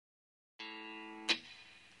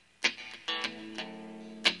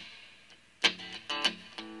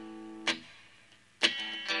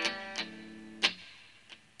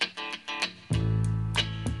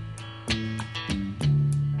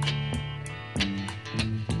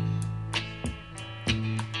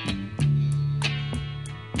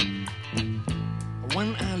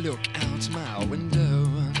my window.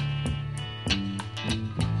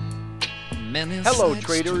 Hello,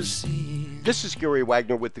 traders. This is Gary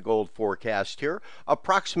Wagner with the Gold Forecast here.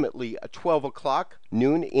 Approximately 12 o'clock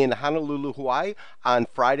noon in Honolulu, Hawaii on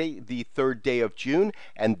Friday, the 3rd day of June.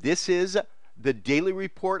 And this is the Daily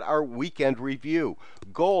Report, our weekend review.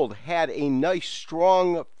 Gold had a nice,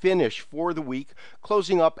 strong finish for the week,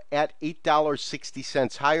 closing up at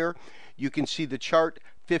 $8.60 higher. You can see the chart,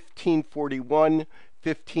 1541.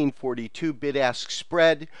 1542 bid-ask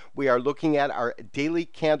spread. We are looking at our daily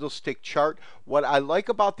candlestick chart. What I like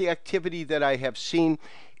about the activity that I have seen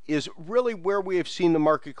is really where we have seen the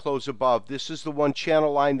market close above. This is the one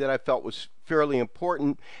channel line that I felt was fairly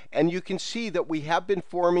important, and you can see that we have been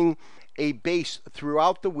forming a base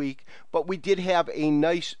throughout the week, but we did have a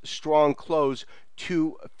nice strong close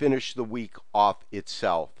to finish the week off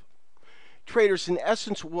itself. Traders, in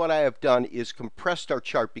essence, what I have done is compressed our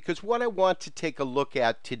chart, because what I want to take a look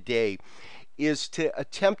at today is to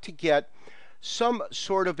attempt to get some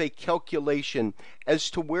sort of a calculation as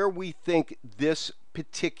to where we think this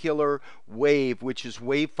particular wave, which is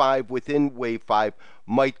wave 5 within wave 5,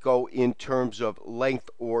 might go in terms of length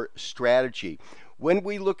or strategy. When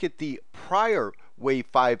we look at the prior wave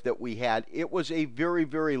 5 that we had, it was a very,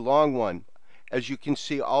 very long one, as you can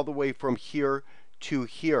see, all the way from here to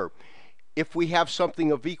here. If we have something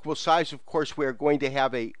of equal size, of course, we are going to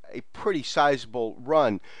have a pretty sizable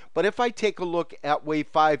run. But if I take a look at wave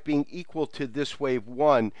 5 being equal to this wave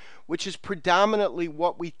 1, which is predominantly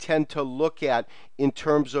what we tend to look at in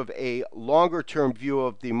terms of a longer term view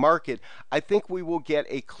of the market, I think we will get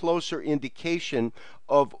a closer indication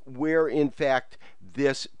of where, in fact,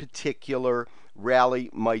 this particular rally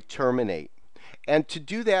might terminate. And to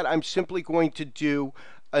do that, I'm simply going to do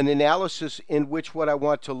an analysis in which what I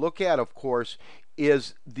want to look at, of course,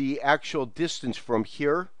 is the actual distance from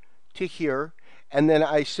here to here, and then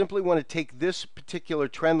I simply want to take this particular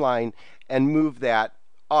trend line and move that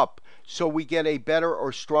up so we get a better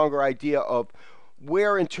or stronger idea of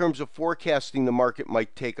where, in terms of forecasting, the market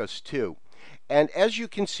might take us to. And as you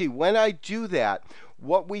can see, when I do that,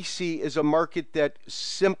 what we see is a market that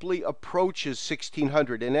simply approaches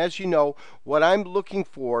 1600. And as you know, what I'm looking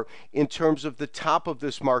for in terms of the top of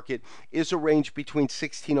this market is a range between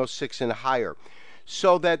 1606 and higher.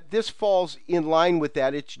 So that this falls in line with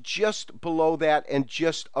that. It's just below that and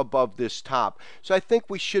just above this top. So I think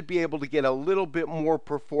we should be able to get a little bit more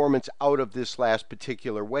performance out of this last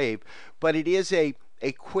particular wave. But it is a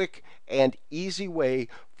quick and easy way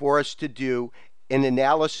for us to do an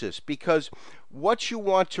analysis, because what you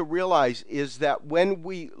want to realize is that when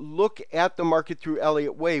we look at the market through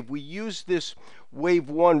Elliott Wave, we use this wave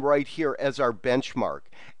 1 right here as our benchmark.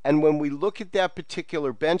 And when we look at that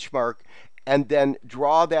particular benchmark and then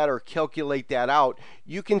draw that or calculate that out,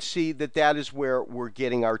 you can see that that is where we're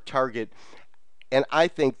getting our target. And I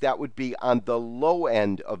think that would be on the low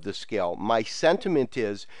end of the scale. My sentiment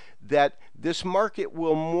is that this market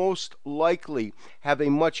will most likely have a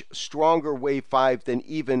much stronger wave 5 than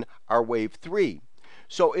even our wave 3.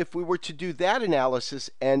 So if we were to do that analysis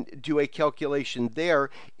and do a calculation there,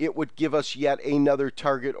 it would give us yet another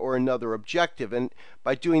target or another objective. And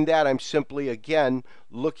by doing that, I'm simply, again,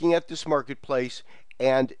 looking at this marketplace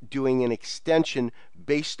and doing an extension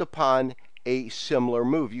based upon a similar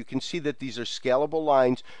move. You can see that these are scalable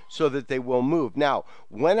lines so that they will move. Now,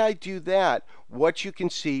 when I do that, what you can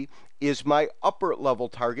see is my upper level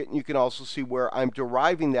target, and you can also see where I'm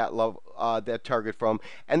deriving that level, that target from,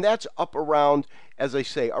 and that's up around, as I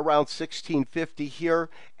say, around 1650 here,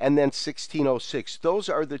 and then 1606. Those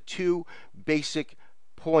are the two basic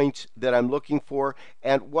points that I'm looking for,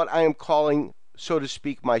 and what I am calling, so to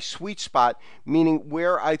speak, my sweet spot, meaning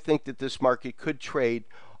where I think that this market could trade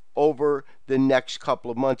over the next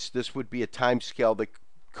couple of months. This would be a time scale that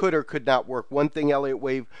could or could not work. One thing Elliott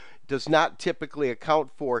Wave does not typically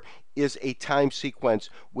account for is a time sequence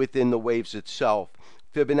within the waves itself.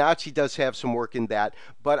 Fibonacci does have some work in that,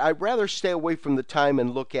 but I'd rather stay away from the time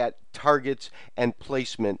and look at targets and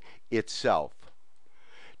placement itself.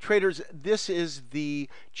 Traders, this is the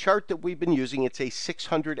chart that we've been using. It's a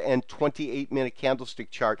 628-minute candlestick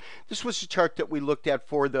chart. This was the chart that we looked at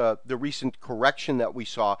for the recent correction that we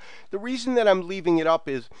saw. The reason that I'm leaving it up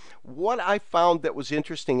is what I found that was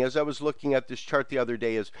interesting as I was looking at this chart the other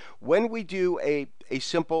day is when we do a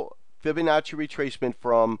simple Fibonacci retracement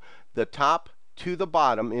from the top to the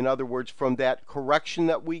bottom, in other words, from that correction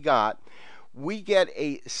that we got, we get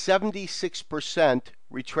a 76%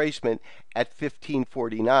 retracement at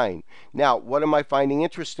 1549. Now, what am I finding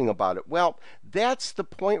interesting about it? Well, that's the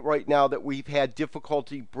point right now that we've had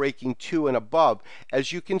difficulty breaking to and above.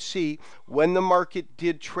 As you can see, when the market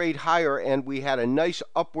did trade higher and we had a nice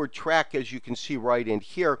upward track, as you can see right in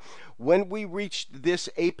here, when we reached this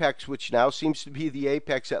apex, which now seems to be the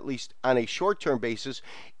apex at least on a short-term basis,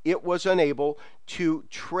 it was unable to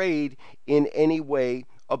trade in any way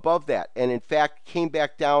above that, and in fact came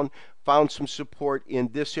back down, found some support in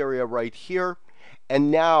this area right here, and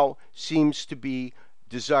now seems to be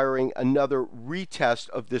desiring another retest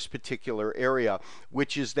of this particular area,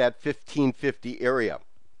 which is that 1550 area.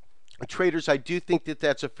 Traders, I do think that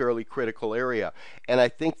that's a fairly critical area, and I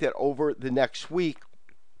think that over the next week,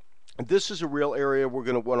 this is a real area we're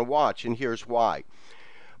going to want to watch, and here's why.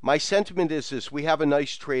 My sentiment is this: we have a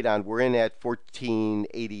nice trade on. We're in at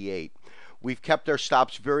 1488. We've kept our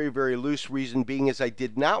stops very, very loose. Reason being is I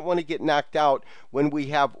did not want to get knocked out when we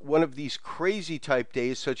have one of these crazy type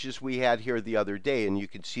days such as we had here the other day. And you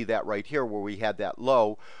can see that right here where we had that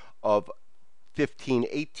low of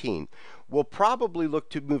 1518. We'll probably look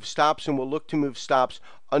to move stops, and we'll look to move stops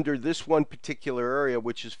under this one particular area,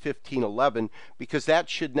 which is 1511, because that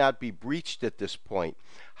should not be breached at this point.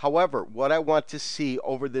 However, what I want to see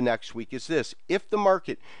over the next week is this: if the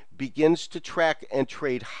market begins to track and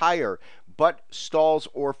trade higher, but stalls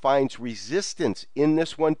or finds resistance in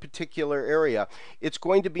this one particular area, it's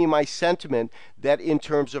going to be my sentiment that in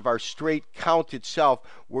terms of our straight count itself,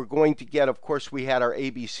 we're going to get, of course, we had our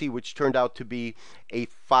ABC, which turned out to be a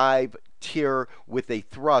 5-tier with a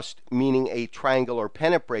thrust, meaning a triangle or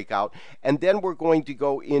pennant breakout, and then we're going to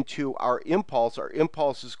go into our impulse. Our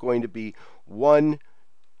impulse is going to be 1,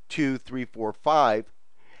 2, 3, 4, 5.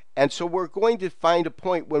 And so we're going to find a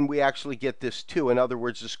point when we actually get this 2, in other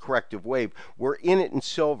words, this corrective wave. We're in it in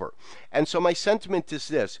silver. And so my sentiment is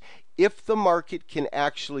this: if the market can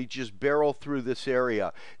actually just barrel through this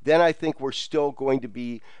area, then I think we're still going to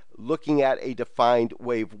be looking at a defined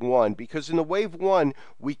wave 1, because in the wave 1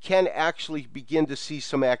 we can actually begin to see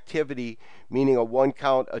some activity, meaning a 1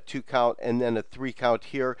 count, a 2 count, and then a 3 count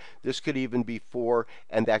here. This could even be 4,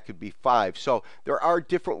 and that could be 5. So there are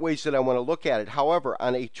different ways that I want to look at it. However,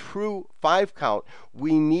 on a true 5 count,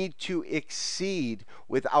 we need to exceed,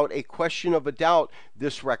 without a question of a doubt,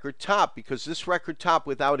 this record top, because this record top,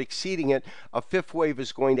 without exceeding it, a 5th wave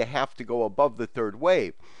is going to have to go above the 3rd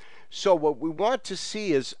wave. So what we want to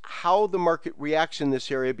see is how the market reacts in this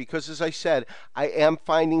area, because as I said, I am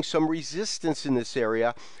finding some resistance in this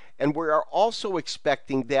area, and we are also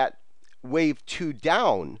expecting that wave 2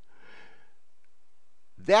 down.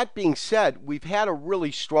 That being said, we've had a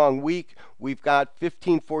really strong week. We've got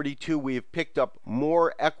 1542. We have picked up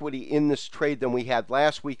more equity in this trade than we had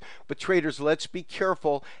last week. But traders, let's be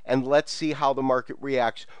careful and let's see how the market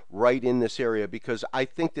reacts right in this area, because I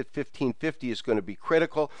think that 1550 is going to be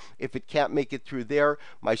critical. If it can't make it through there,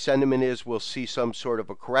 my sentiment is we'll see some sort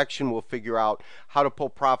of a correction. We'll figure out how to pull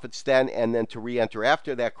profits then and then to re-enter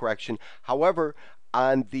after that correction. However,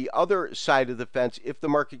 on the other side of the fence, if the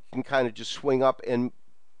market can kind of just swing up and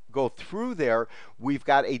go through there, we've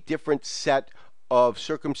got a different set of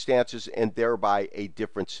circumstances and thereby a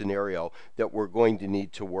different scenario that we're going to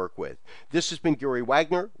need to work with. This has been Gary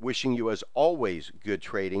Wagner, wishing you as always good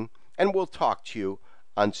trading, and we'll talk to you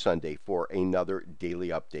on Sunday for another daily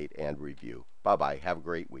update and review. Bye-bye. Have a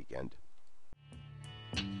great weekend.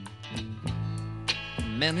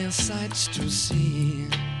 Many sights to see,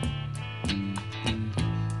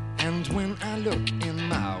 and when I look in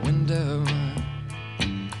my window,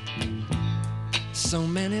 so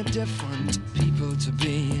many different people to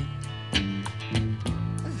be,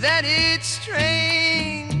 that it's strange